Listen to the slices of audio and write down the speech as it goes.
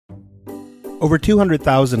Over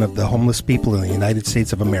 200,000 of the homeless people in the United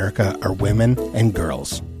States of America are women and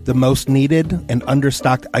girls. The most needed and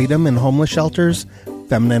understocked item in homeless shelters?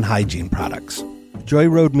 Feminine hygiene products. Joy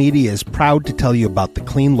Road Media is proud to tell you about the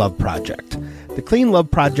Clean Love Project. The Clean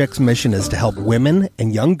Love Project's mission is to help women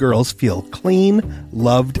and young girls feel clean,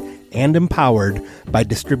 loved, and empowered by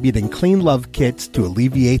distributing Clean Love kits to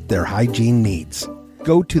alleviate their hygiene needs.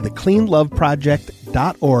 Go to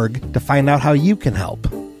thecleanloveproject.org to find out how you can help.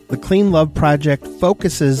 The Clean Love Project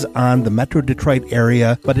focuses on the Metro Detroit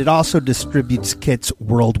area, but it also distributes kits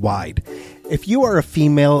worldwide. If you are a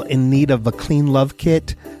female in need of a Clean Love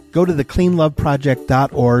kit, go to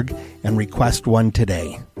thecleanloveproject.org and request one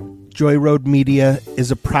today. Joy Road Media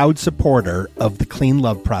is a proud supporter of the Clean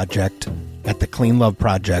Love Project at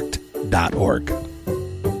thecleanloveproject.org.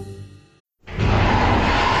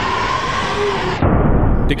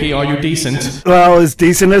 Dickie, are you decent? Well, as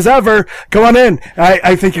decent as ever. Come on in.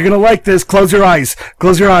 I think you're going to like this. Close your eyes.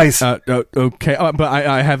 Close your eyes. Okay, but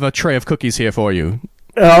I have a tray of cookies here for you.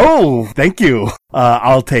 Oh, thank you.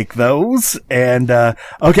 I'll take those. And,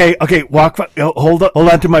 okay, hold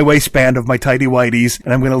on to my waistband of my tidy whities,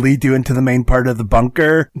 and I'm going to lead you into the main part of the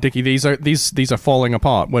bunker. Dickie, these are falling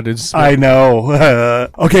apart. I know.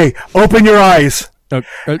 Okay, open your eyes.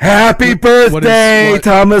 Happy birthday,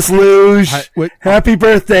 Thomas Luge. Happy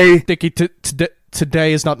birthday. Dickie,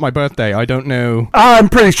 today is not my birthday. I don't know. I'm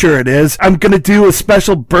pretty sure it is. I'm going to do a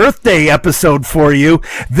special birthday episode for you.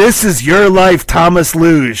 This is your life, Thomas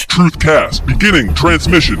Luge. Truthcast, beginning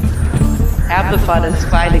transmission. Half the fun is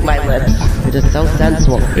finding my lips. It is so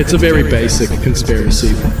sensual. It's a very basic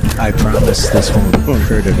conspiracy. I promise this won't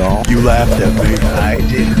hurt at all. You laughed at me. I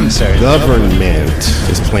did. I'm sorry. Government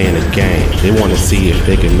is playing a game. They want to see if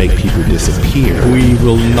they can make people disappear. We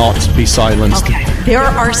will not be silenced. Okay. There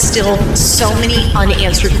are still so many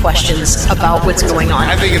unanswered questions about what's going on.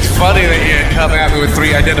 I think it's funny that you come at me with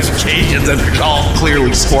 3 identifications and they're all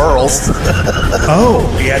clearly squirrels. Oh,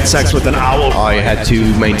 he had sex with an owl. I had to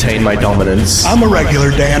maintain my dominance. I'm a regular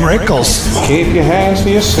Dan Rickles. Keep your hands to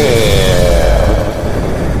yourself.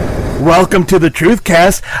 Welcome to the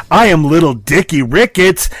Truthcast. I am little Dickie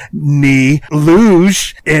Ricketts, nee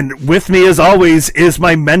Luge, and with me as always is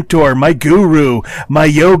my mentor, my guru, my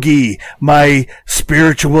yogi, my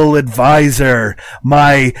spiritual advisor,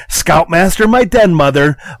 my scoutmaster, my den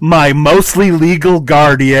mother, my mostly legal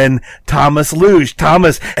guardian, Thomas Luge.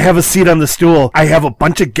 Thomas, have a seat on the stool. I have a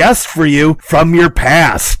bunch of guests for you from your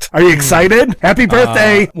past. Are you excited? Happy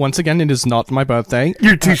birthday. Once again, it is not my birthday.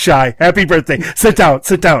 You're too shy. Happy birthday. Sit down.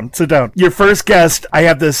 Your first guest, I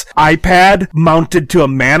have this iPad mounted to a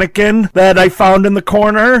mannequin that I found in the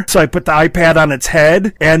corner. So I put the iPad on its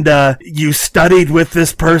head, and you studied with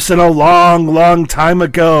this person a long time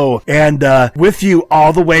ago. And with you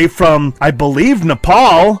all the way from, I believe,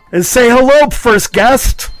 Nepal. And say hello, first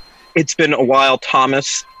guest. It's been a while,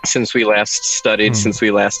 Thomas, since we last studied, since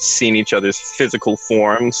we last seen each other's physical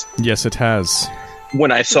forms. Yes, it has.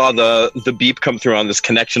 When I saw the beep come through on this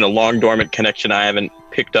connection, a long dormant connection I haven't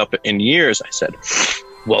picked up in years, I said,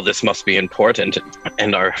 well, this must be important.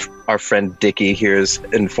 And our friend Dickie here has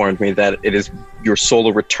informed me that it is your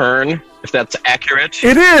solar return, if that's accurate.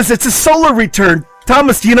 It is. It's a solar return.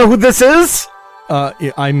 Thomas, do you know who this is?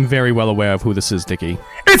 I'm very well aware of who this is, Dickie.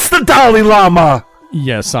 It's the Dalai Lama.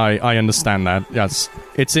 Yes, I understand that. Yes.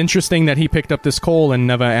 It's interesting that he picked up this call and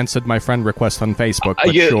never answered my friend request on Facebook,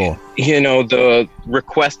 but sure. You know, the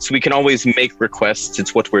requests, we can always make requests.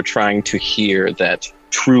 It's what we're trying to hear that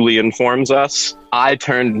truly informs us. I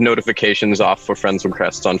turned notifications off for friends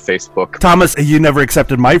requests on Facebook. Thomas, you never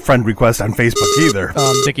accepted my friend request on Facebook either.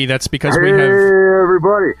 Dickie, that's because we have... Hey,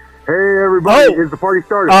 everybody, is the party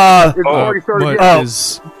started? Is the party started yet?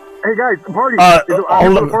 Hey guys, the party.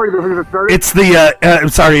 The party that started. It's the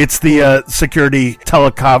it's the security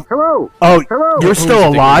telecom. Hello. Oh, hello. You're still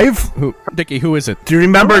alive? Dickie, who is it? Do you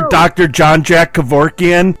remember Dr. John Jack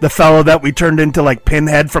Kevorkian, the fellow that we turned into like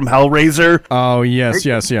Pinhead from Hellraiser? Oh yes.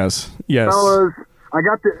 Fellas, I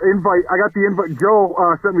got the invite. Joe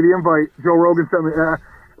sent me the invite. Joe Rogan sent me.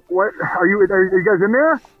 What are you guys in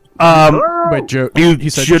there? Wait, Joe.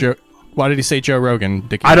 He said Joe. Why did he say Joe Rogan,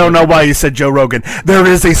 Dickie? I don't know why he said Joe Rogan. There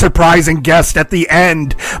is a surprising guest at the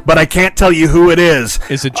end, but I can't tell you who it is.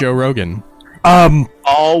 Is it Joe Rogan?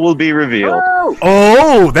 All will be revealed.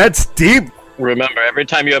 Oh, that's deep. Remember, every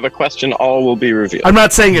time you have a question, all will be revealed. I'm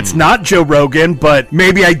not saying it's not Joe Rogan, but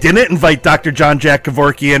maybe I didn't invite Dr. John Jack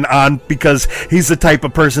Kevorkian on because he's the type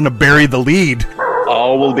of person to bury the lead.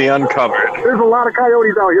 All will be uncovered. There's a lot of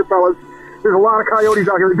coyotes out here, fellas. There's a lot of coyotes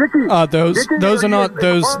out here. Dickie. Those are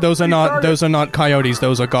not coyotes.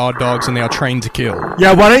 Those are guard dogs, and they are trained to kill.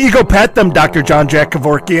 Yeah, why don't you go pet them, Dr. John Jack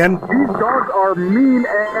Kevorkian? These dogs are mean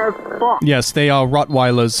as fuck. Yes, they are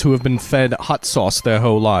Rottweilers who have been fed hot sauce their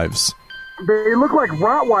whole lives. They look like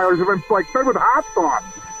Rottweilers who've been like fed with hot sauce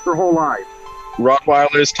their whole lives.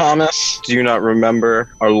 Rottweilers, Thomas, do you not remember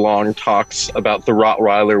our long talks about the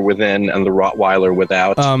Rottweiler within and the Rottweiler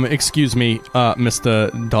without? Excuse me,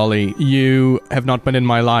 Mr. Dolly. You have not been in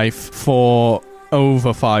my life for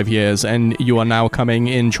over 5 years, and you are now coming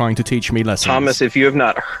in trying to teach me lessons. Thomas, if you have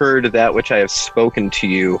not heard that which I have spoken to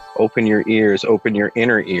you, open your ears, open your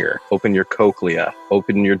inner ear, open your cochlea,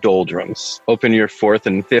 open your doldrums, open your fourth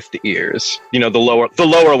and fifth ears. You know, the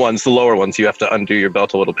lower ones, you have to undo your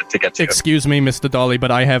belt a little bit to get to. Excuse me, Mr. Dolly,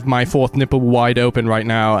 but I have my fourth nipple wide open right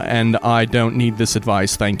now, and I don't need this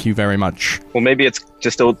advice. Thank you very much. Well, maybe it's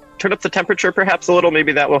just turn up the temperature perhaps a little.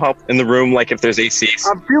 Maybe that will help in the room, like if there's AC.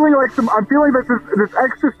 I'm feeling that this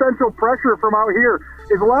existential pressure from out here.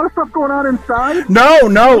 Is a lot of stuff going on inside? No.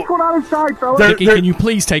 What's going on inside, fellas? Dickie, can you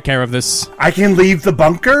please take care of this? I can leave the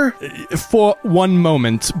bunker? For one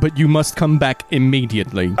moment, but you must come back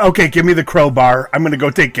immediately. Okay, give me the crowbar. I'm going to go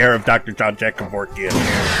take care of Dr. John Jack Kevorkian.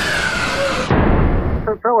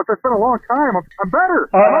 Fellas, it's been a long time. I'm better.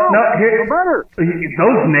 I'm better.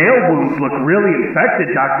 Those nail wounds look really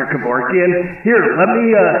infected, Dr. Kevorkian. Here, let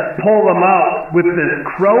me pull them out with this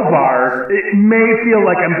crowbar. It may feel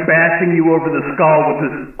like I'm bashing you over the skull with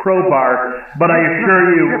this crowbar, but I assure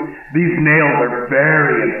you, these nails are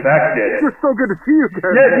very infected. It's so good to see you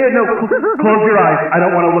guys. No, close your eyes. I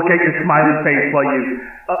don't want to look at your smiling face while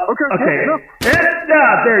you... Okay.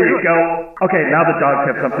 There you go. Okay, now the dogs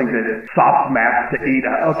have something to soft mats to eat.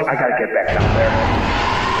 Okay, I gotta get back down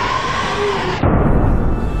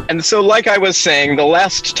there. And so, like I was saying, the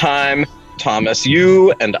last time, Thomas,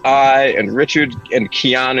 you and I and Richard and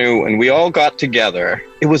Keanu and we all got together,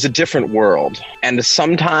 it was a different world. And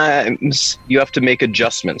sometimes you have to make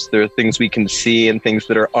adjustments. There are things we can see and things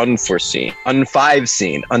that are unforeseen,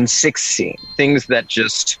 un-5-seen, un-6-seen. Things that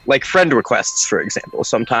just, like friend requests, for example.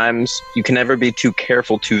 Sometimes you can never be too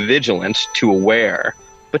careful, too vigilant, too aware.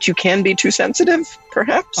 But you can be too sensitive,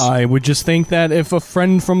 perhaps? I would just think that if a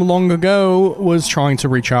friend from long ago was trying to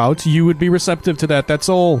reach out, you would be receptive to that, that's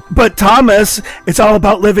all. But Thomas, it's all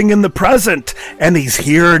about living in the present, and he's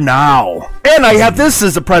here now. And I have this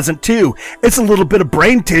as a present, too. It's a little bit of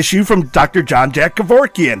brain tissue from Dr. John Jack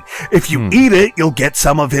Kevorkian. If you eat it, you'll get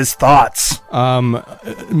some of his thoughts.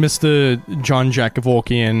 Mr. John Jack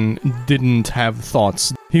Kevorkian didn't have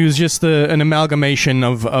thoughts. He was just an amalgamation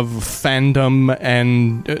of fandom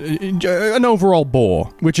and an overall bore,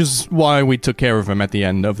 which is why we took care of him at the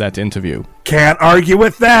end of that interview. Can't argue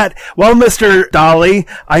with that. Well, Mr. Dolly,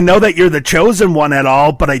 I know that you're the chosen one at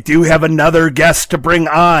all, but I do have another guest to bring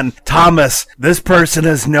on. Thomas, this person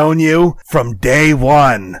has known you from day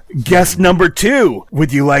one. Guest number 2.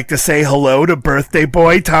 Would you like to say hello to birthday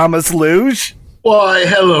boy Thomas Luge? Why,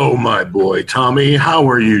 hello, my boy Tommy. How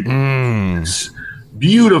are you doing? It's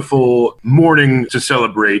beautiful morning to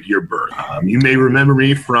celebrate your birth. You may remember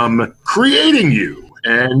me from creating you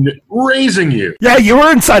and raising you. Yeah, you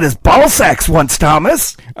were inside his ball sacks once,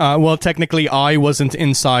 Thomas. Well, technically, I wasn't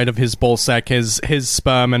inside of his ball sack. His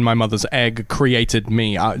sperm and my mother's egg created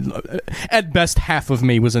me. At best, half of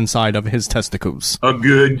me was inside of his testicles. A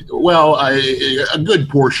good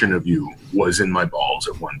portion of you was in my balls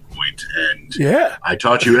at one point, and yeah, I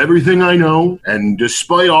taught you everything I know, and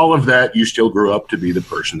despite all of that, you still grew up to be the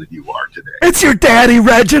person that you are today. It's your daddy,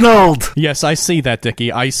 Reginald! Yes, I see that,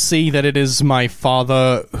 Dickie. I see that it is my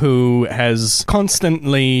father who has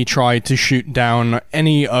constantly tried to shoot down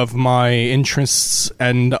any of my interests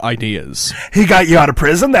and ideas. He got you out of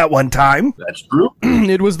prison that one time. That's true.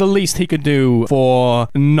 It was the least he could do for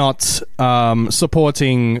not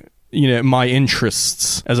supporting my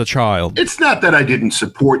interests as a child. It's not that I didn't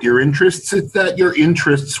support your interests, it's that your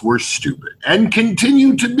interests were stupid and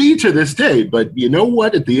continue to be to this day. But you know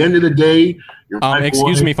what? At the end of the day, you're my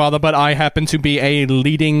excuse boy. me, Father, but I happen to be a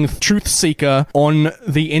leading truth seeker on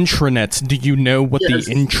the intranet. Do you know what the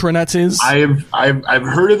intranet is? I've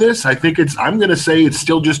heard of this. I think I'm going to say it's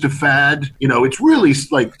still just a fad. It's really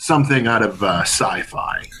like something out of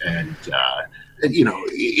sci-fi. And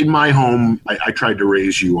in my home, I tried to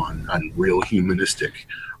raise you on real humanistic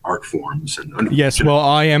art forms. And yes, well,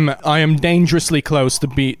 I am dangerously close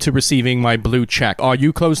to receiving my blue check. Are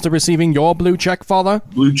you close to receiving your blue check, Father?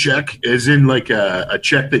 Blue check, as in like a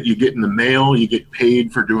check that you get in the mail, you get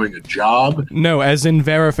paid for doing a job? No, as in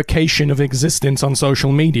verification of existence on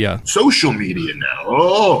social media. Social media now,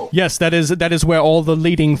 oh! Yes, that is where all the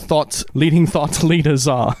leading thought leaders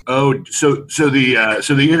are. Oh, so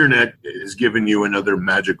the internet is giving you another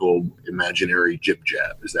magical, imaginary jib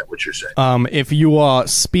jab. Is that what you're saying? If you are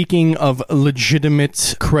speaking of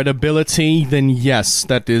legitimate credibility, then yes,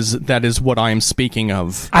 that is what I am speaking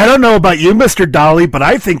of. I don't know about you, Mr. Dolly, but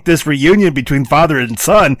I think this reunion between father and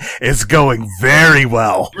son is going very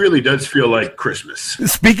well. It really does feel like Christmas.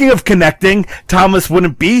 Speaking of connecting, Thomas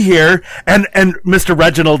wouldn't be here, and Mr.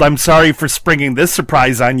 Reginald, I'm sorry for springing this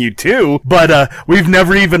surprise on you too, but we've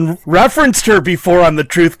never even referenced her before on the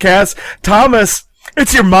Truthcast. Thomas,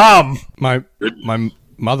 it's your mom. My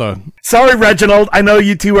mother. Sorry, Reginald, I know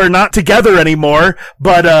you two are not together anymore,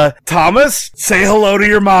 but Thomas, say hello to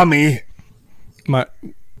your mommy. My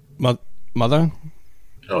mother?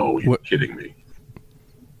 Oh, you're kidding me.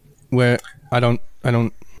 Where? I don't.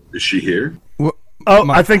 Is she here?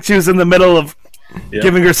 I think she was in the middle of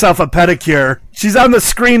giving herself a pedicure. She's on the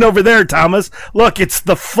screen over there, Thomas. Look, it's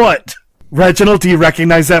the foot. Reginald, do you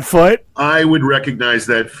recognize that foot? I would recognize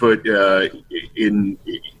that foot in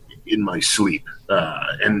my sleep,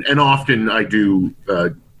 and often I do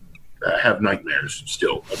have nightmares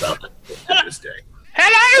still about it to this day.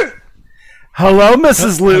 Hello. Hello,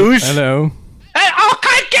 Mrs. Luge. Hello. I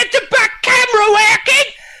can't get the back camera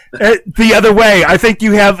working. The other way. I think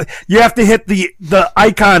you have to hit the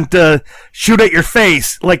icon to shoot at your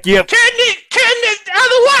face. Like you have, turn the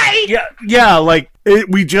other way. Yeah. Like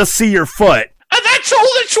we just see your foot. That's all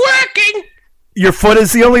that's working. Your foot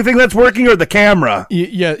is the only thing that's working, or the camera?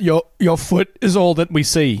 Yeah, your foot is all that we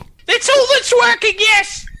see. That's all that's working.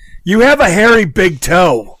 Yes. You have a hairy big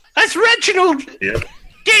toe. That's Reginald. Yeah.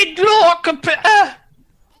 Did look. I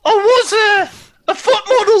was a foot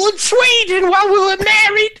model in Sweden while we were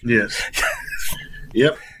married. Yes.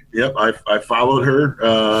 Yep. I followed her.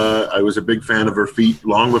 I was a big fan of her feet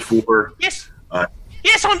long before. Yes.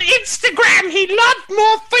 Yes, on Instagram, he loved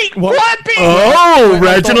more feet. Oh,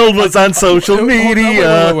 Reginald was on social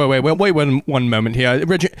media. Wait one moment here.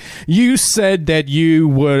 You said that you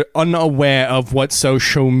were unaware of what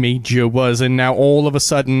social media was, and now all of a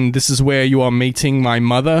sudden, this is where you are meeting my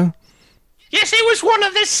mother? Yes, it was one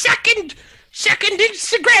of the second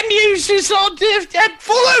Instagram users that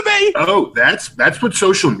follow me. Oh, that's what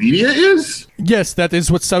social media is? Yes, that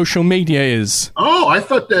is what social media is. Oh, I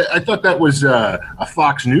thought that was a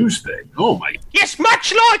Fox News thing. Oh my. Yes,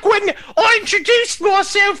 much like when I introduced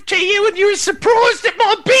myself to you and you were surprised at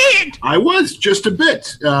my beard. I was just a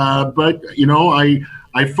bit, but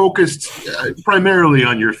I focused primarily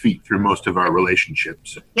on your feet through most of our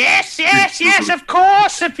relationships. Yes, of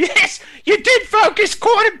course. Yes, you did focus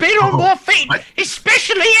quite a bit on my feet,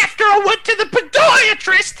 especially after I went to the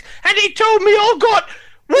podiatrist and he told me I got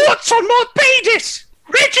warts on my penis.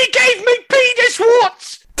 Reggie gave me penis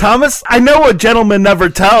warts. Thomas, I know a gentleman never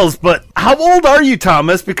tells, but how old are you,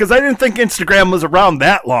 Thomas? Because I didn't think Instagram was around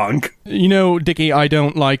that long. You know, Dickie, I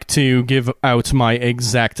don't like to give out my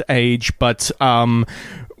exact age, but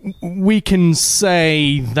we can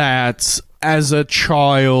say that as a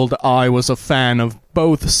child, I was a fan of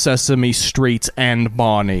both Sesame Street and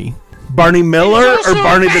Barney. Barney Miller or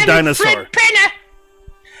Barney the Dinosaur? Fred Penner.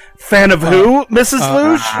 Fan of who, Mrs.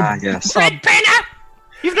 Luge? Yes. Fred Penner.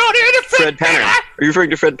 You've not heard of Fred Penner? Are you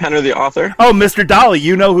referring to Fred Penner, the author? Oh, Mr. Dolly,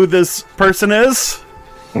 you know who this person is?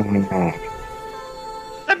 A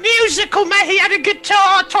musical man. He had a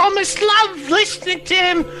guitar. Thomas loved listening to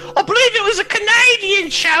him. I believe it was a Canadian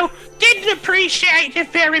show. Didn't appreciate it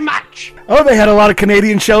very much. Oh, they had a lot of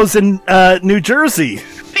Canadian shows in New Jersey.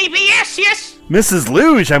 PBS, yes. Mrs.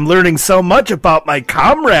 Luge, I'm learning so much about my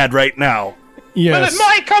comrade right now. Yes. Well, it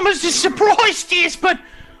might come as a surprise to us, but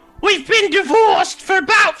we've been divorced for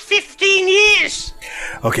about 15 years.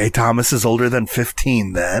 Okay, Thomas is older than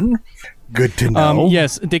 15 then. Good to know.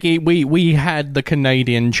 Yes, Dickie, we had the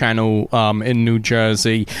Canadian channel in New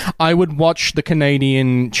Jersey. I would watch the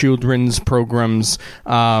Canadian children's programs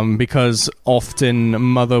because often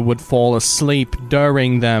mother would fall asleep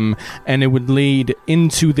during them and it would lead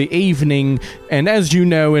into the evening. And as you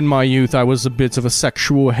know, in my youth, I was a bit of a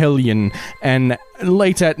sexual hellion. And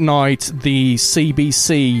late at night, the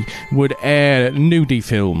CBC would air nudie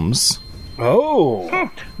films. Oh.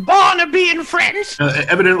 Barnaby and Friends.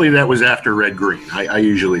 Evidently, that was after Red Green. I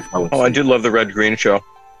usually follow. Oh, I do love the Red Green show.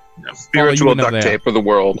 No. Spiritual duct tape of the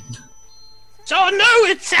world. So I know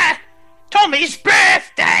it's Tommy's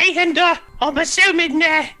birthday, and I'm assuming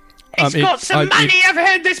he's got some money. I've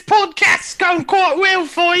heard this podcast's going quite well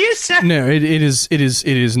for you, so. No, it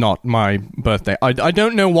is not my birthday. I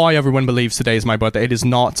don't know why everyone believes today is my birthday. It is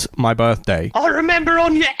not my birthday. I remember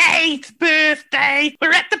on your 8th birthday,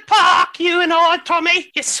 we're at the park, you and I,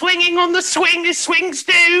 Tommy. You're swinging on the swing as swings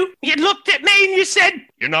do. You looked at me and you said,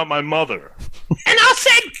 "You're not my mother." And I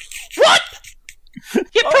said, "What?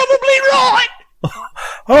 You're probably right."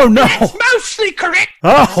 Oh, no. That's mostly correct.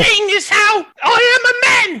 Oh. Seeing as how I am a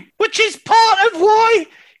man, which is part of why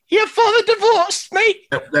your father divorced me.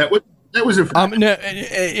 That was a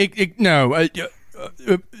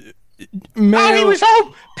he was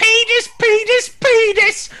all penis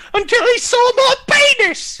until he saw my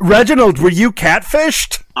penis. Reginald, were you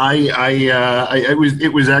catfished?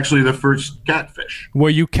 It was actually the first catfish. Were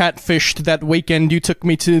you catfished that weekend you took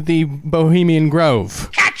me to the Bohemian Grove?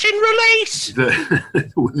 Catch and release.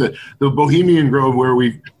 The Bohemian Grove where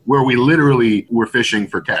we literally were fishing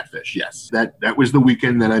for catfish. Yes, that was the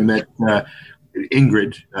weekend that I met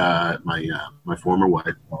Ingrid, my former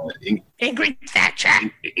wife. Ingrid Thatcher.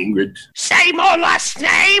 Ingrid. Say my last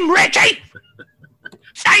name, Reggie.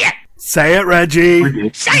 Say it. Say it, Reggie.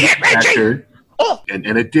 Say it, Reggie. Thatcher. Oh. And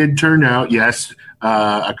it did turn out, yes,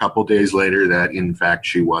 a couple days later that in fact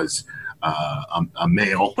she was a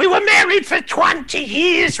male. We were married for 20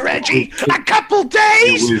 years, Reggie. A couple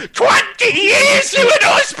days, 20 years. You were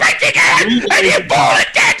not expecting it, and you bought it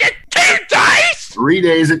dead in 2 days. 3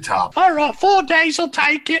 days at top. All right, 4 days. I'll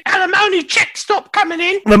take it. Alimony check stop coming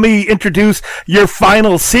in. Let me introduce your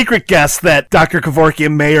final secret guest that Dr.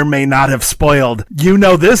 Kevorkian may or may not have spoiled. You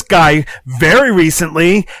know this guy very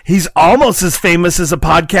recently. He's almost as famous as a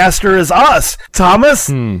podcaster as us.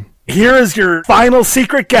 Thomas, here is your final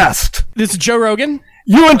secret guest. This is Joe Rogan.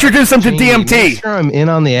 You introduce him to DMT. Make sure I'm in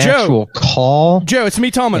on the actual call. Joe, it's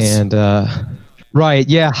me, Thomas. And, right,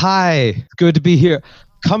 yeah, hi. Good to be here.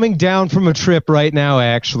 Coming down from a trip right now,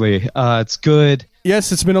 actually. It's good.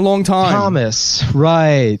 Yes, it's been a long time. Thomas,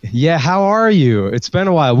 right. Yeah, how are you? It's been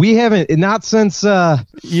a while. We haven't, not since...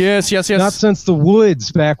 Yes. Not since the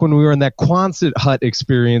woods, back when we were in that Quonset hut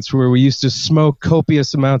experience where we used to smoke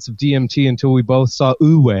copious amounts of DMT until we both saw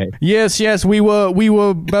Uwe. Yes, we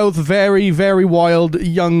were both very, very wild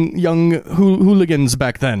young hooligans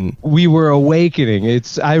back then. We were awakening.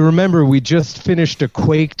 I remember we just finished a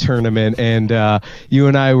Quake tournament, and you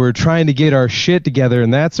and I were trying to get our shit together,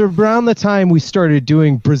 and that's around the time we started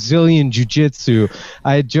doing Brazilian Jiu-Jitsu.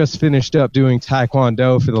 I had just finished up doing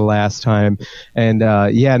Taekwondo for the last time, and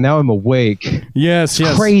now I'm awake. Yes.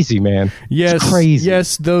 Crazy, man. Yes, it's crazy.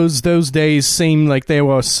 Yes, those days seem like they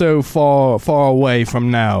were so far away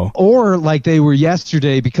from now. Or like they were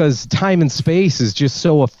yesterday, because time and space is just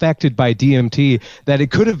so affected by DMT that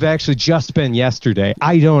it could have actually just been yesterday.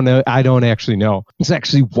 I don't know. I don't actually know. It's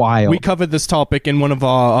actually wild. We covered this topic in one of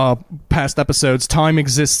our past episodes. Time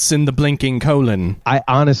exists in the blinking colon. I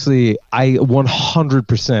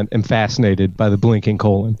 100% am fascinated by the blinking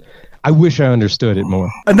colon. I wish I understood it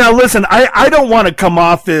more. Now, listen, I don't want to come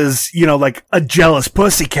off as, like a jealous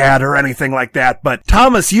pussycat or anything like that, but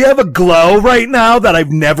Thomas, you have a glow right now that I've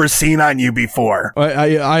never seen on you before.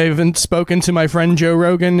 I haven't spoken to my friend Joe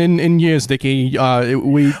Rogan in years, Dickie. He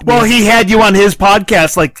had you on his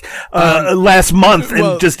podcast last month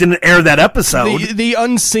and just didn't air that episode. The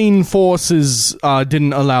unseen forces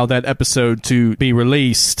didn't allow that episode to be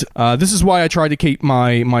released. This is why I tried to keep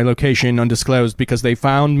my location undisclosed, because they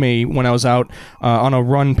found me when I was out on a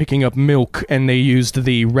run picking up milk, and they used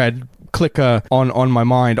the red clicker on my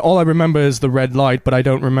mind. All I remember is the red light, but I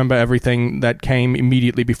don't remember everything that came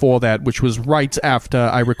immediately before that, which was right after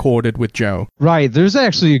I recorded with Joe. Right. There's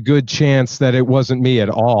actually a good chance that it wasn't me at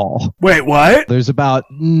all. Wait, what? There's about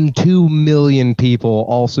 2 million people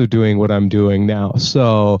also doing what I'm doing now.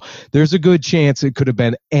 So there's a good chance it could have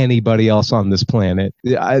been anybody else on this planet.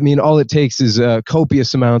 I mean, all it takes is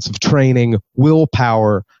copious amounts of training,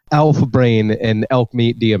 willpower, alpha brain, and elk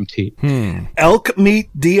meat DMT. Elk meat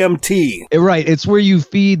DMT. Right. It's where you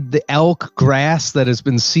feed the elk grass that has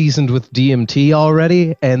been seasoned with DMT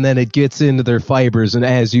already, and then it gets into their fibers, and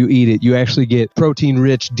as you eat it, you actually get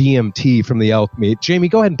protein-rich DMT from the elk meat. Jamie,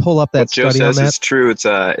 go ahead and pull up that study on that. Joe says it's true.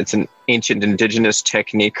 It's an ancient indigenous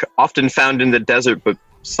technique, often found in the desert, but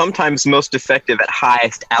sometimes most effective at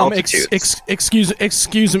highest altitudes. Excuse me,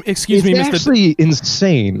 Mr. It's actually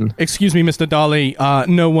insane. Excuse me, Mr. Dolly.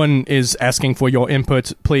 No one is asking for your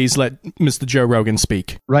input. Please let Mr. Joe Rogan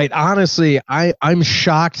speak. Right. Honestly, I'm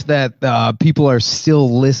shocked that people are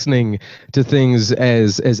still listening to things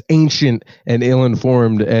as ancient and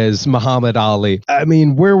ill-informed as Muhammad Ali. I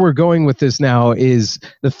mean, where we're going with this now is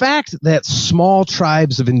the fact that small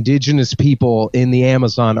tribes of indigenous people in the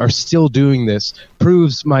Amazon are still doing this proves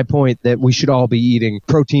proves my point that we should all be eating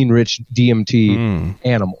protein-rich DMT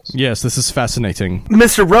animals. Yes, this is fascinating.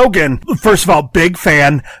 Mr. Rogan, first of all, big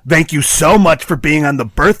fan. Thank you so much for being on the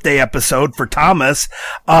birthday episode for Thomas.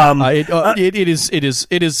 It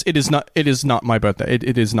is not my birthday.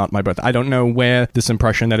 It is not my birthday. I don't know where this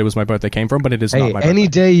impression that it was my birthday came from, but it is not my birthday. Any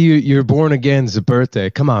day you're born again is a birthday.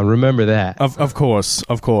 Come on, remember that. Of course.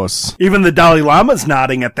 Even the Dalai Lama's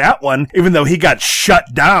nodding at that one, even though he got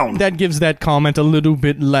shut down. That gives that comment a little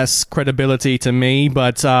bit less credibility to me,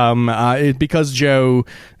 but because Joe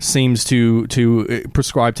seems to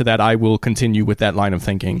prescribe to that, I will continue with that line of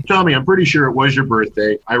thinking. Tommy, I'm pretty sure it was your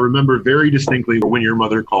birthday. I remember very distinctly when your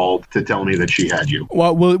mother called to tell me that she had you.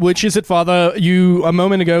 Well, which is it, Father? You a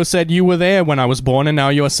moment ago said you were there when I was born, and now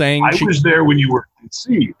you're saying I was there when you were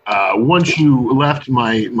conceived. Once you left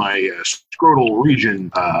my scrotal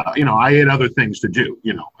region, I had other things to do.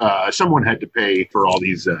 Someone had to pay for all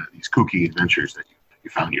these kooky adventures that you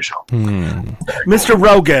found yourself. Mr.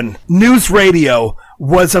 Rogan, News Radio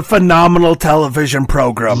was a phenomenal television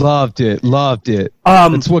program. Loved it.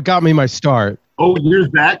 That's what got me my start. Oh, there's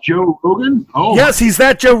that Joe Rogan? Oh, yes, he's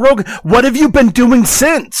that Joe Rogan. What have you been doing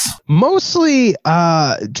since? Mostly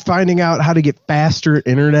finding out how to get faster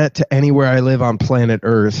internet to anywhere I live on planet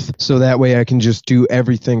Earth, so that way I can just do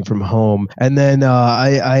everything from home. And then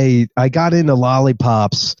I got into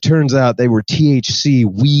lollipops. Turns out they were THC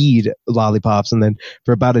weed lollipops. And then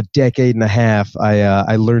for about a decade and a half,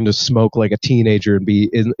 I learned to smoke like a teenager and be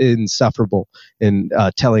insufferable in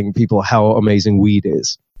telling people how amazing weed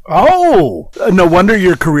is. Oh, no wonder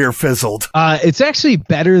your career fizzled. It's actually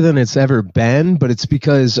better than it's ever been, but it's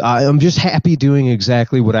because I'm just happy doing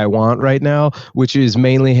exactly what I want right now, which is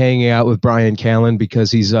mainly hanging out with Brian Callen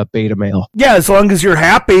because he's a beta male. Yeah, as long as you're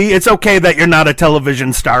happy, it's okay that you're not a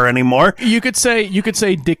television star anymore. You could say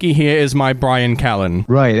Dickie here is my Brian Callen.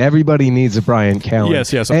 Right, everybody needs a Brian Callen.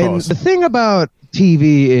 Yes, of course. The thing about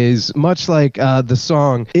TV is much like the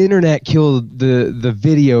song "Internet Killed the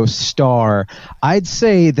Video Star." I'd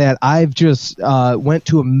say that I've just went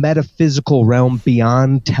to a metaphysical realm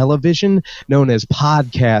beyond television, known as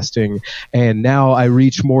podcasting, and now I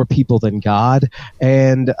reach more people than God.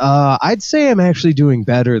 And I'd say I'm actually doing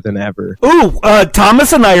better than ever. Ooh,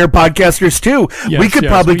 Thomas and I are podcasters too. Yes, we could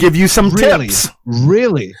probably give you some tips.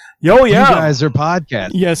 Really? Oh yeah, you guys are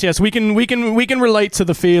podcasting. Yes, we can relate to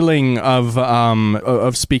the feeling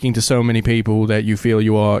of speaking to so many people that you feel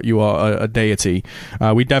you are a deity.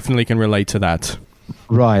 We definitely can relate to that.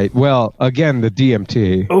 Right. Well, again, the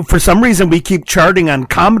DMT. Oh, for some reason, we keep charting on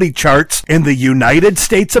comedy charts in the United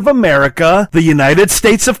States of America, the United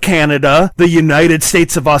States of Canada, the United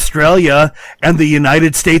States of Australia, and the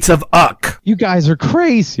United States of UCK. You guys are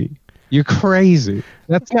crazy. You're crazy.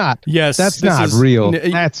 That's not. Yes, that's not real.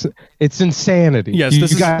 It's insanity. Yes,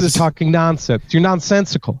 you guys are talking nonsense. You're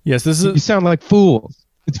nonsensical. Yes, You sound like fools.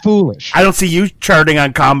 It's foolish. I don't see you charting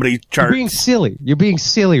on comedy charts. You're being silly. You're being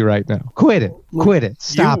silly right now. Quit it.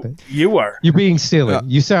 Stop it. You are. You're being silly.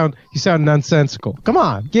 You sound nonsensical. Come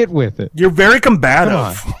on, get with it. You're very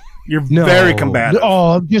combative. You're very combative.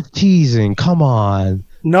 Oh, I'm just teasing. Come on.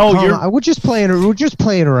 No, we're just playing around. We're just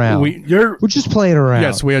playing around. We're just playing around.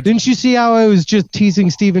 Yes, we are. Didn't you see how I was just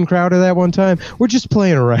teasing Steven Crowder that one time? We're just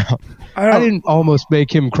playing around. I didn't almost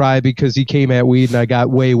make him cry because he came at weed, and I got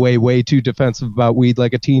way, way, way too defensive about weed,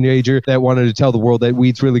 like a teenager that wanted to tell the world that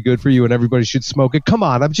weed's really good for you and everybody should smoke it. Come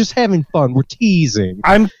on, I'm just having fun. We're teasing.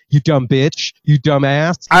 You dumb bitch. You dumb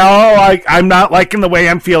ass. I'm not liking the way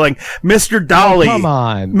I'm feeling. Mr. Dolly. Oh, come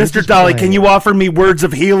on. Mr. Dolly, can you offer me words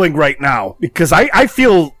of healing right now? Because I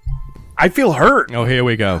feel hurt. Oh, here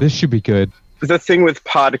we go. This should be good. The thing with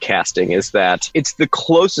podcasting is that it's the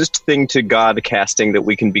closest thing to Godcasting that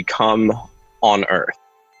we can become on Earth.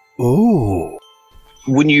 Ooh.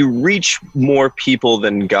 When you reach more people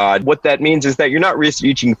than God, what that means is that you're not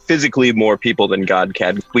reaching physically more people than God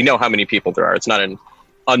can. We know how many people there are. It's not an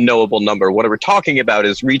unknowable number. What we're talking about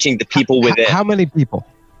is reaching the people within. How many people?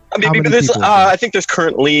 I think there's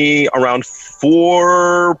currently around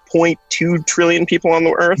 4.2 trillion people on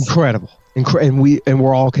the Earth. Incredible. And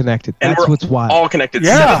we're all connected. That's what's wild. All connected.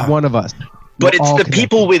 Yeah. One of us. But it's the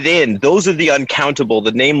people within. Those are the uncountable,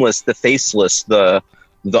 the nameless, the faceless, the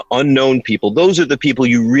unknown people. Those are the people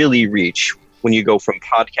you really reach when you go from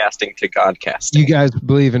podcasting to Godcasting. You guys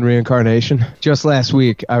believe in reincarnation? Just last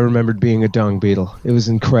week, I remembered being a dung beetle. It was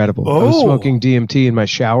incredible. I was smoking DMT in my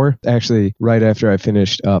shower, actually right after I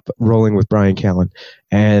finished up Rolling with Brian Callen.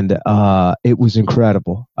 And it was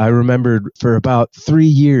incredible. I remembered for about 3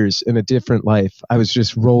 years in a different life, I was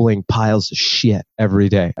just rolling piles of shit every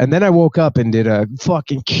day. And then I woke up and did a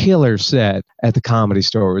fucking killer set at the Comedy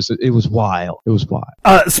Store. It was wild. It was wild.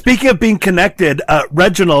 Speaking of being connected,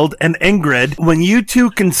 Reginald and Ingrid, when you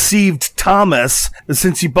two conceived Thomas,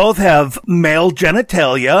 since you both have male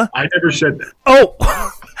genitalia. I never said that. Oh,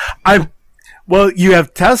 well, you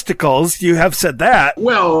have testicles. You have said that.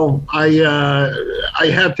 Well, I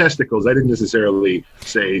have testicles. I didn't necessarily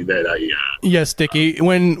say that I. Yes, Dickie.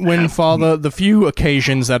 When Father, the few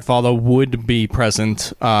occasions that Father would be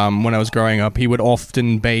present when I was growing up, he would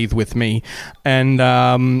often bathe with me, and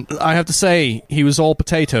I have to say, he was all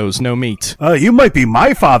potatoes, no meat. You might be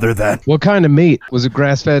my father then. What kind of meat? Was it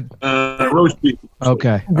grass-fed? Roast beef.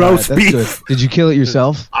 Okay, roast beef. Good. Did you kill it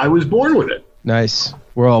yourself? I was born with it. Nice.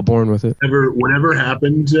 We're all born with it. Whatever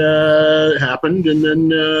happened, happened, and then.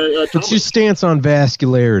 What's your stance on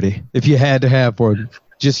vascularity? If you had to have one,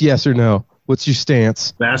 just yes or no. What's your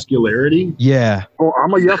stance? Vascularity? Yeah. Oh,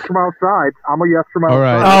 I'm a yes from outside. All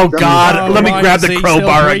right. Oh, God. Let me grab the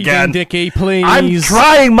crowbar again. Dickie, please. I'm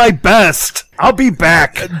trying my best. I'll be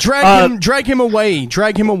back. Drag him away.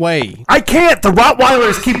 Drag him away. I can't. The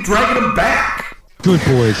Rottweilers keep dragging him back. Good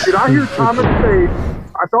boys. Did I hear Thomas say...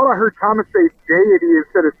 I thought I heard Thomas say deity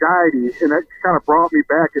instead of deity, and that kind of brought me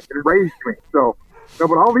back. It raised me. So, no,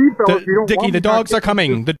 but I'll leave, fellas. You don't Dickie, want the dogs are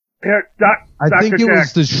coming. Here, I think it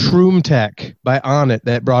was the Shroom Tech by Onnit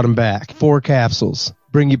that brought him back. 4 capsules.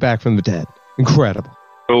 Bring you back from the dead. Incredible.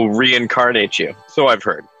 Will reincarnate you. So I've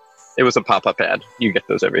heard. It was a pop-up ad. You get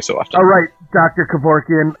those every so often. All right, Dr.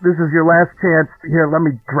 Kevorkian, this is your last chance. Here, let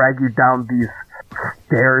me drag you down these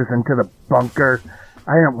stairs into the bunker.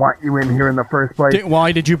 I didn't want you in here in the first place.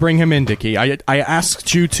 Why did you bring him in, Dickie? I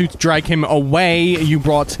asked you to drag him away. You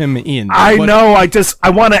brought him in. I know. I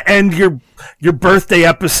want to end your birthday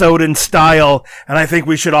episode in style, and I think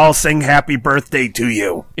we should all sing happy birthday to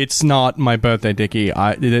you. It's not my birthday, Dickie.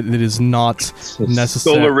 It is not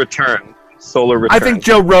necessary. Solar return. I think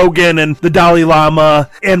Joe Rogan and the Dalai Lama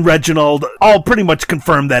and Reginald all pretty much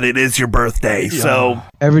confirmed that it is your birthday. Yeah. So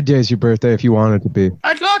every day is your birthday if you want it to be.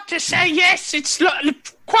 I'd like to say yes. It's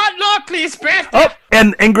quite likely his birthday. Oh,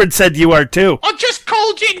 and Ingrid said you are too. I just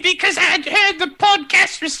called in because I had heard the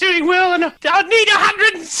podcast was doing well, and I need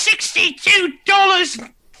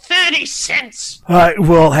 $162.30.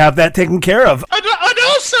 We'll have that taken care of. I'd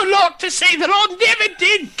also like to say that I never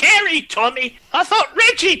did carry Tommy. I thought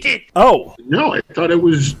Reggie did. Oh. No, I thought it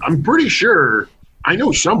was... I'm pretty sure I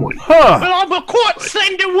know someone. Huh. Well, I'm a quite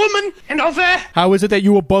slender woman, and I've... How is it that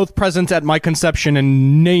you were both present at my conception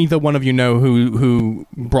and neither one of you know who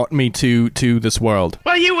brought me to this world?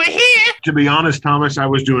 Well, you were here. To be honest, Thomas, I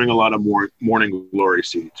was doing a lot of morning glory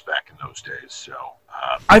seeds back in those days, so...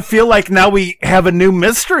 I feel like now we have a new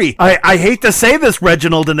mystery. I hate to say this,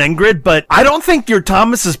 Reginald and Ingrid, but I don't think you're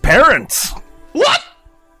Thomas's parents. What?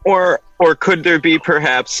 Or could there be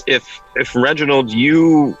perhaps if Reginald,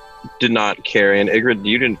 you did not carry, and Ingrid,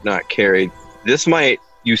 you did not carry, this might,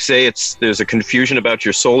 you say there's a confusion about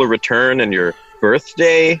your solar return and your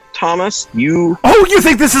birthday, Thomas? You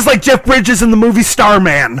think this is like Jeff Bridges in the movie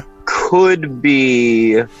Starman? Could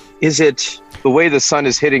be. Is it the way the sun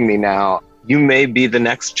is hitting me now? You may be the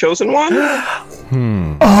next chosen one?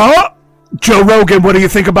 Joe Rogan, what do you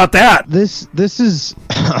think about that? This is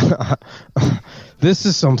this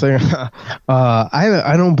is something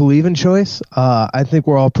I don't believe in choice. I think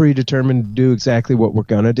we're all predetermined to do exactly what we're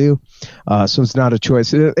gonna do. So it's not a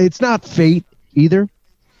choice. It's not fate either.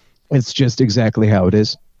 It's just exactly how it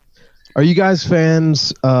is. Are you guys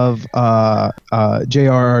fans of J.R.R.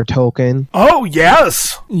 Tolkien? Oh,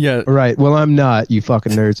 yes. Yeah. Right. Well, I'm not, you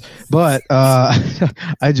fucking nerds. But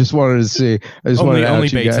I just wanted to see. Only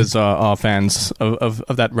betas are fans of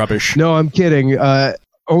that rubbish. No, I'm kidding.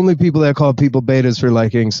 Only people that call people betas for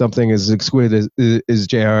liking something as exquisite as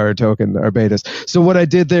J.R.R. Tolkien are betas. So what I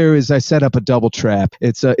did there is I set up a double trap.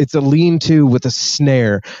 It's a lean-to with a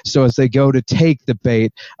snare. So as they go to take the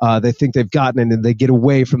bait, they think they've gotten it and they get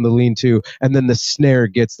away from the lean-to, and then the snare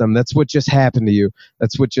gets them. That's what just happened to you.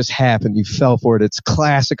 That's what just happened. You fell for it. It's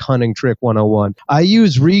classic hunting trick 101. I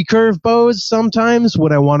use recurve bows sometimes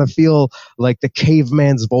when I want to feel like the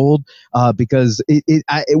caveman's of old, because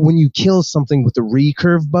when you kill something with a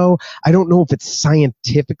recurve bow, I don't know if it's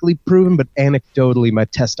scientifically proven, but anecdotally my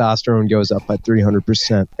testosterone goes up by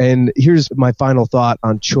 300%. And here's my final thought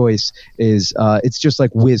on choice is it's just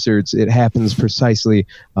like wizards. It happens precisely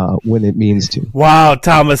when it means to. Wow,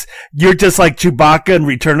 Thomas, you're just like Chewbacca in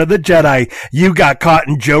Return of the Jedi. You got caught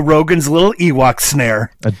in Joe Rogan's little Ewok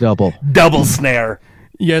snare. A double snare.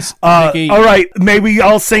 Yes, Dickie. All right, may we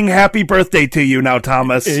all sing happy birthday to you now,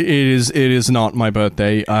 Thomas? It is not my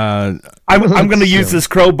birthday. I'm going to use this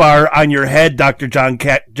crowbar on your head, Dr. John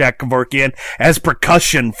Jack Kevorkian, as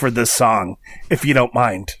percussion for this song, if you don't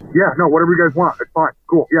mind. Yeah, no, whatever you guys want. It's fine.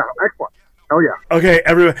 Cool. Yeah, excellent. Oh, yeah. Okay,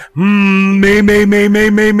 everyone. Me.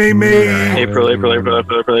 April.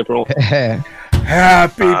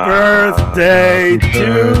 Happy birthday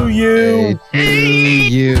to you.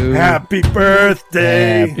 Happy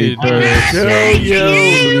birthday to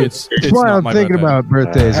you. That's why I'm thinking about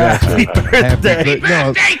birthdays. Happy birthday,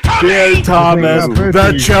 no, dear Thomas,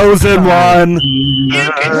 the chosen one.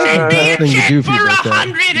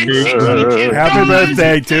 Happy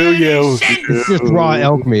birthday to you. It's just raw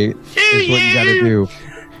elk meat is what you got to do.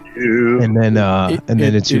 And then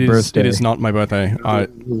it's your birthday. It is not my birthday.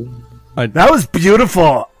 That was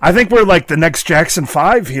beautiful. I think we're like the next Jackson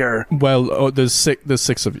 5 here. Well, there's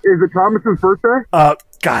six of you. Is it Thomas's birthday?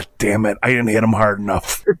 God damn it. I didn't hit him hard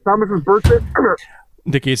enough. It's Thomas's birthday?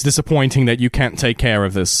 Dickie, it's disappointing that you can't take care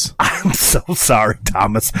of this. I'm so sorry,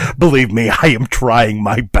 Thomas. Believe me, I am trying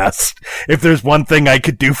my best. If there's one thing I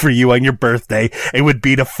could do for you on your birthday, it would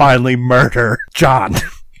be to finally murder John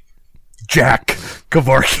Jack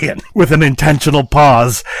Kevorkian with an intentional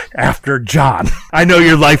pause after John. I know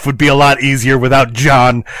your life would be a lot easier without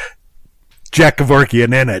John Jack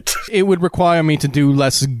Kevorkian in it. It would require me to do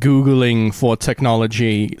less Googling for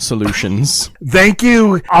technology solutions. Thank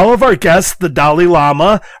you, all of our guests, the Dalai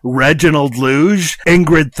Lama, Reginald Luge,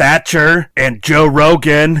 Ingrid Thatcher, and Joe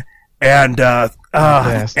Rogan, and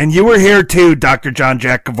you were here too, Dr. John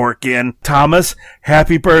Jack Kevorkian. Thomas,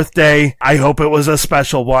 happy birthday. I hope it was a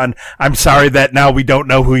special one. I'm sorry that now we don't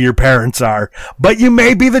know who your parents are, but you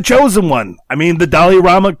may be the chosen one. I mean, the Dalai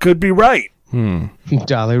Lama could be right.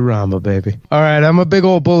 Dalai Lama, baby. All right, I'm a big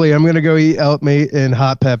old bully. I'm going to go eat elk meat and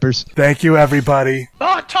hot peppers. Thank you, everybody.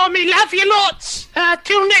 Oh, Tommy, love you lots.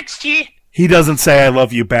 Till next year. He doesn't say I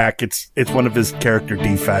love you back. It's one of his character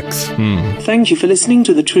defects. Thank you for listening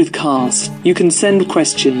to the Truthcast. You can send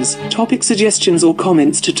questions, topic suggestions, or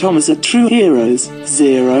comments to Thomas at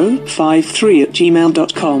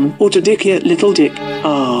trueheroes053@gmail.com or to Dickie at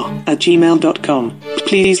littledicr@gmail.com.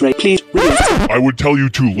 Please rate. I would tell you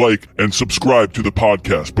to like and subscribe to the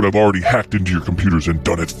podcast, but I've already hacked into your computers and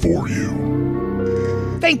done it for you.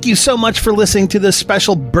 Thank you so much for listening to this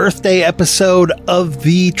special birthday episode of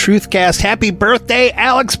the Truthcast. Happy birthday,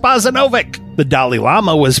 Alex Bozanovic. The Dalai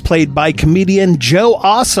Lama was played by comedian Joe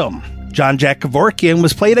Awesome. John Jack Kevorkian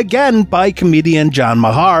was played again by comedian John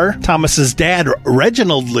Mahar. Thomas's dad,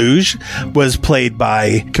 Reginald Luge, was played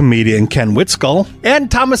by comedian Ken Whitskell.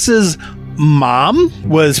 And Thomas's mom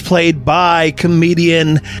was played by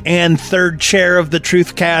comedian and third chair of the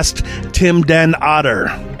Truthcast, Tim Den Otter.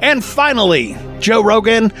 And finally, Joe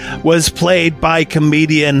Rogan was played by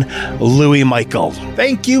comedian Louis Michael.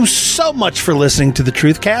 Thank you so much for listening to the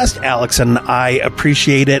Truthcast. Alex and I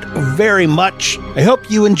appreciate it very much. I hope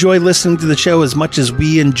you enjoy listening to the show as much as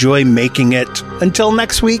we enjoy making it. Until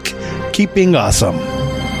next week, keep being awesome.